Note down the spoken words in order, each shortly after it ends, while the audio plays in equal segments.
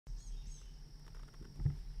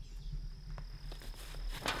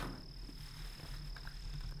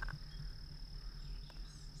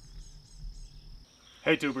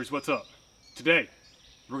Hey tubers, what's up? Today,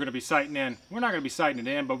 we're going to be sighting in, we're not going to be sighting it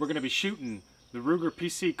in, but we're going to be shooting the Ruger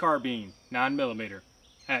PC Carbine 9mm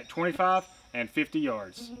at 25 and 50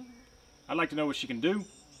 yards. I'd like to know what she can do,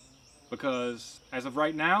 because as of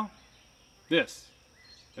right now, this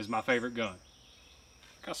is my favorite gun.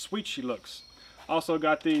 Look how sweet she looks. Also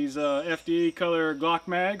got these FDE color Glock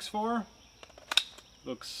mags for her.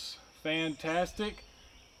 Looks fantastic.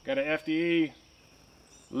 Got an FDE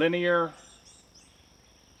linear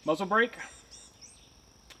muzzle brake,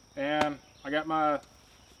 and I got my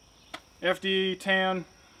FD tan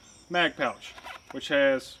mag pouch, which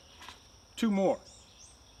has 2 more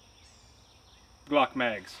Glock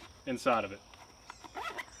mags inside of it.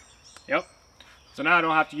 Yep. So now I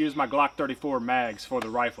don't have to use my Glock 34 mags for the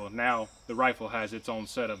rifle. Now the rifle has its own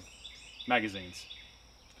set of magazines.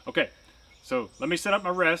 Okay, so let me set up my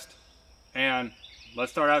rest and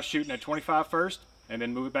let's start out shooting at 25 first and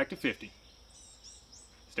then move it back to 50.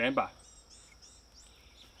 Stand by.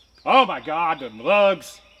 Oh my God, the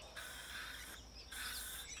lugs.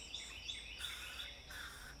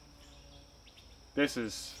 This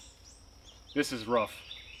is rough.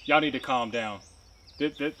 Y'all need to calm down.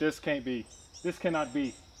 This can't be. This cannot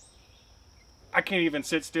be. I can't even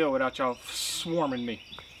sit still without y'all swarming me.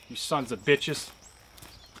 You sons of bitches.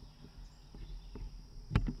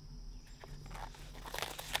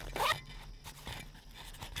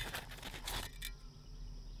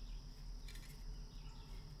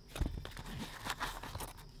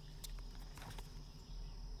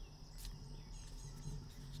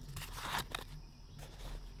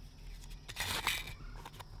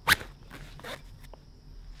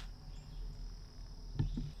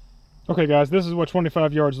 Okay guys, this is what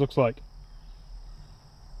 25 yards looks like.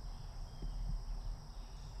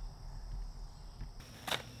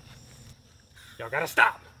 Y'all gotta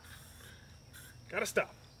stop. Gotta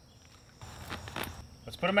stop.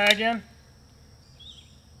 Let's put a mag in.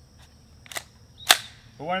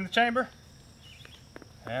 Put one in the chamber.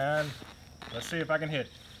 And let's see if I can hit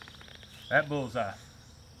that bullseye.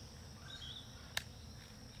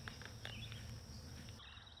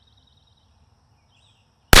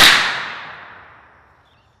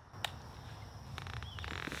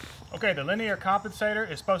 Okay, the linear compensator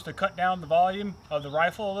is supposed to cut down the volume of the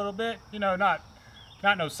rifle a little bit. You know, not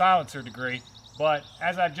no silencer degree, but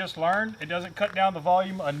as I've just learned, it doesn't cut down the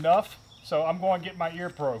volume enough, so I'm going to get my ear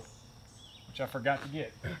probe, which I forgot to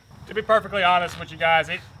get. To be perfectly honest with you guys,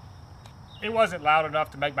 it wasn't loud enough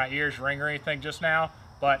to make my ears ring or anything just now,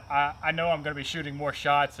 but I know I'm going to be shooting more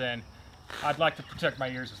shots, and I'd like to protect my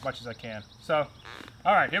ears as much as I can. So,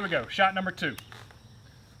 all right, here we go. Shot number 2.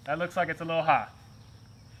 That looks like it's a little high.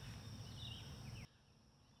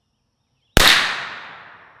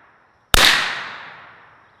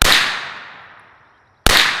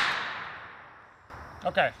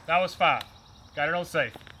 Okay, that was 5. Got it on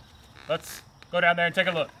safe. Let's go down there and take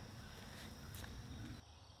a look.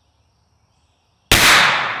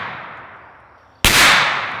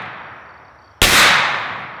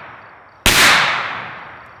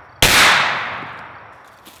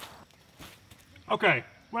 Okay,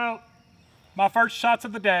 well, my first shots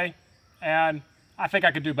of the day, and I think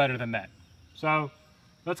I could do better than that. So,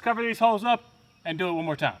 let's cover these holes up and do it one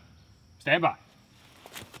more time. Stand by.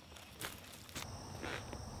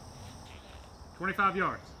 25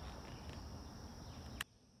 yards.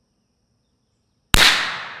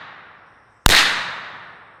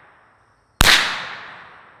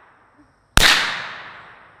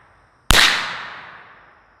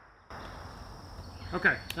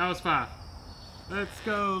 Okay, that was 5. Let's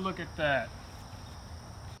go look at that.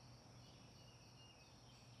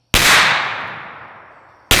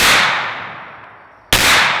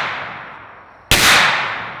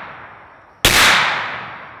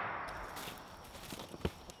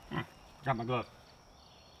 Got my glove.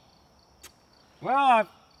 Well,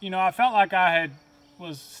 I felt like I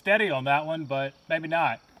was steady on that one, but maybe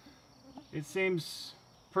not. It seems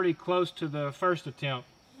pretty close to the first attempt.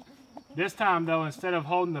 This time, though, instead of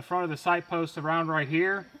holding the front of the sight post around right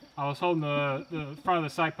here, I was holding the front of the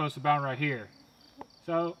sight post around right here.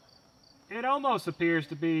 So, it almost appears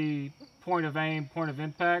to be point of aim, point of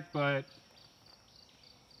impact, but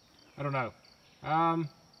I don't know.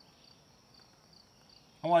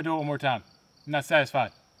 I want to do it one more time. I'm not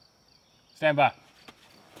satisfied. Stand by.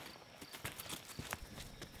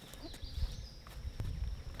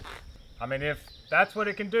 I mean, if that's what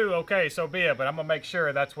it can do, okay, so be it, but I'm going to make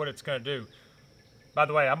sure that's what it's going to do. By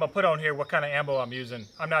the way, I'm going to put on here what kind of ammo I'm using.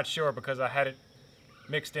 I'm not sure because I had it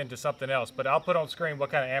mixed into something else, but I'll put on screen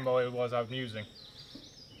what kind of ammo it was I was using.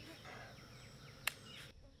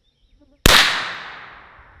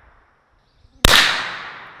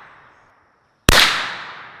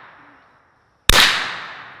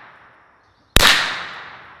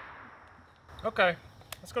 Okay,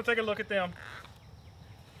 let's go take a look at them.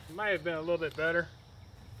 It might have been a little bit better.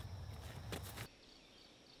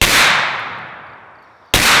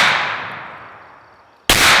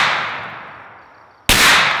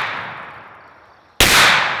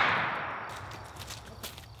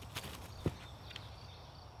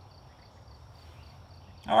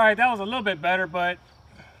 All right, that was a little bit better, but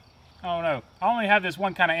I don't know. I only have this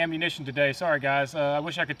one kind of ammunition today. Sorry, guys. I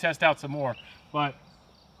wish I could test out some more, but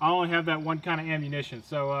I only have that one kind of ammunition.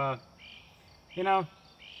 So, you know,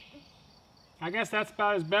 I guess that's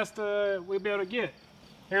about as best we'll be able to get.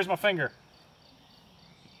 Here's my finger.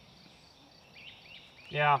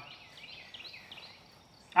 Yeah.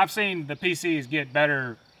 I've seen the PCs get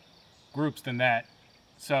better groups than that.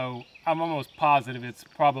 So I'm almost positive it's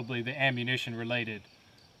probably the ammunition related.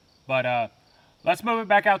 But let's move it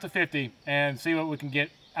back out to 50 and see what we can get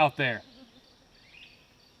out there.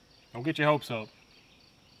 Don't get your hopes up,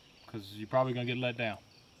 because you're probably going to get let down.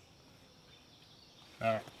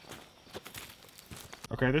 All right.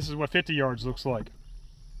 Okay, this is what 50 yards looks like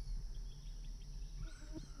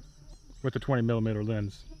with the 20mm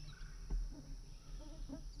lens.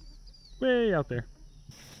 Way out there.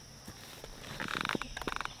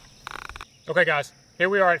 Okay guys, here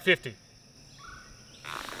we are at 50.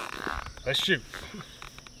 Let's shoot.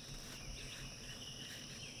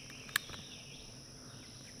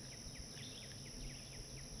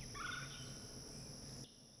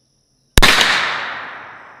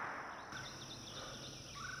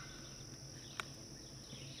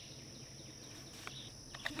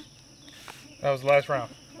 That was the last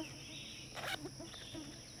round.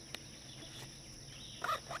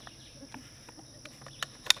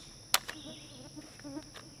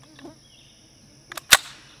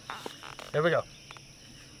 Here we go.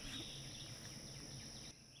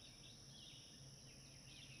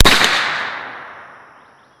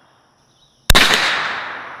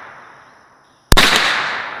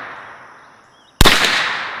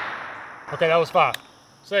 Okay, that was 5.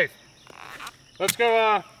 Safe. Let's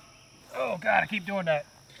go, oh God, I keep doing that.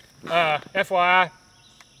 FYI,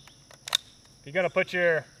 if you're gonna put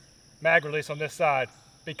your mag release on this side,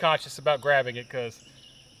 be conscious about grabbing it, because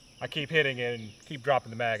I keep hitting it and keep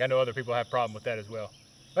dropping the mag. I know other people have a problem with that as well.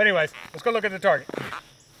 But anyways, let's go look at the target.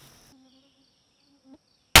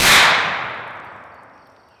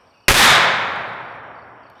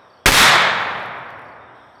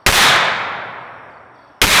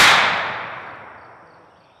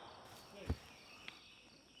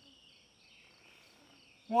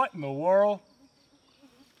 What in the world?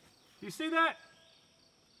 You see that?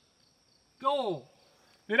 Goal.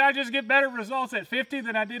 Did I just get better results at 50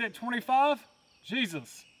 than I did at 25?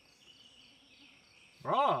 Jesus.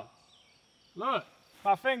 Bruh. Look,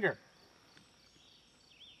 my finger.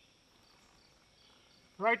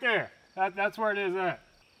 Right there. That's where it is at.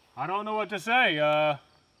 I don't know what to say.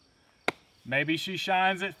 Maybe she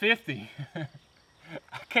shines at 50. I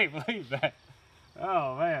can't believe that.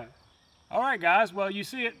 Oh, man. All right, guys. Well, you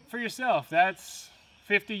see it for yourself. That's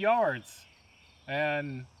 50 yards.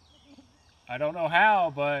 And I don't know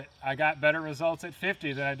how, but I got better results at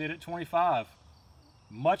 50 than I did at 25.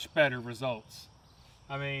 Much better results.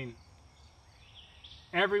 I mean,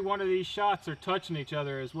 every one of these shots are touching each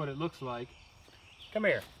other is what it looks like. Come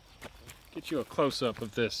here. Get you a close-up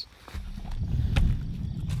of this.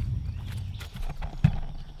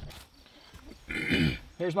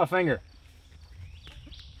 Here's my finger.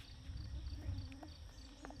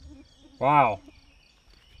 Wow.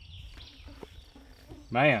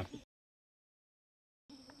 Man.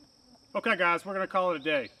 Okay guys, we're going to call it a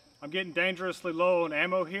day. I'm getting dangerously low on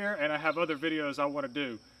ammo here, and I have other videos I want to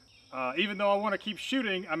do. Even though I want to keep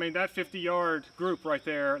shooting, I mean, that 50-yard group right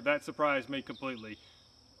there, that surprised me completely.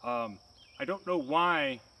 I don't know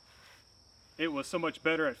why it was so much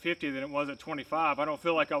better at 50 than it was at 25. I don't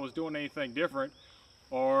feel like I was doing anything different,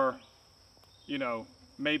 or, you know,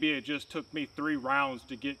 maybe it just took me 3 rounds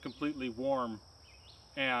to get completely warm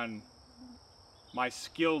and my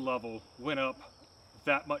skill level went up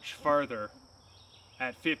that much further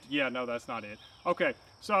at 50. Yeah, no, that's not it. Okay,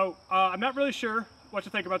 so I'm not really sure what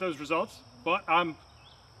to think about those results, but I'm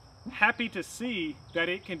happy to see that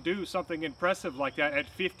it can do something impressive like that at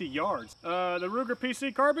 50 yards. The Ruger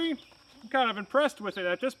PC Carbine, I'm kind of impressed with it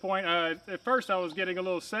at this point. At first I was getting a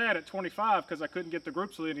little sad at 25 because I couldn't get the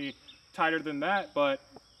groups any tighter than that, but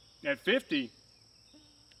at 50,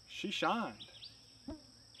 she shined.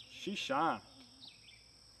 She shined.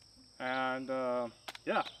 And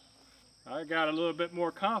yeah, I got a little bit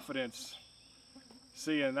more confidence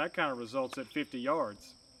seeing that kind of results at 50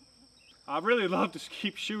 yards. I really love to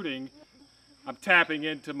keep shooting. I'm tapping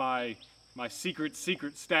into my secret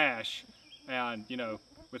stash, And, you know,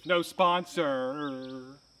 with no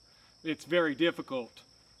sponsor, it's very difficult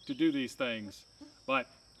to do these things. But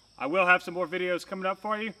I will have some more videos coming up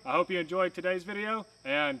for you. I hope you enjoyed today's video,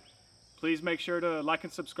 and please make sure to like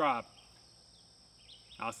and subscribe.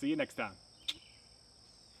 I'll see you next time.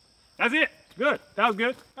 That's it. Good. That was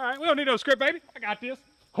good. All right, we don't need no script, baby. I got this.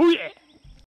 Oh, yeah.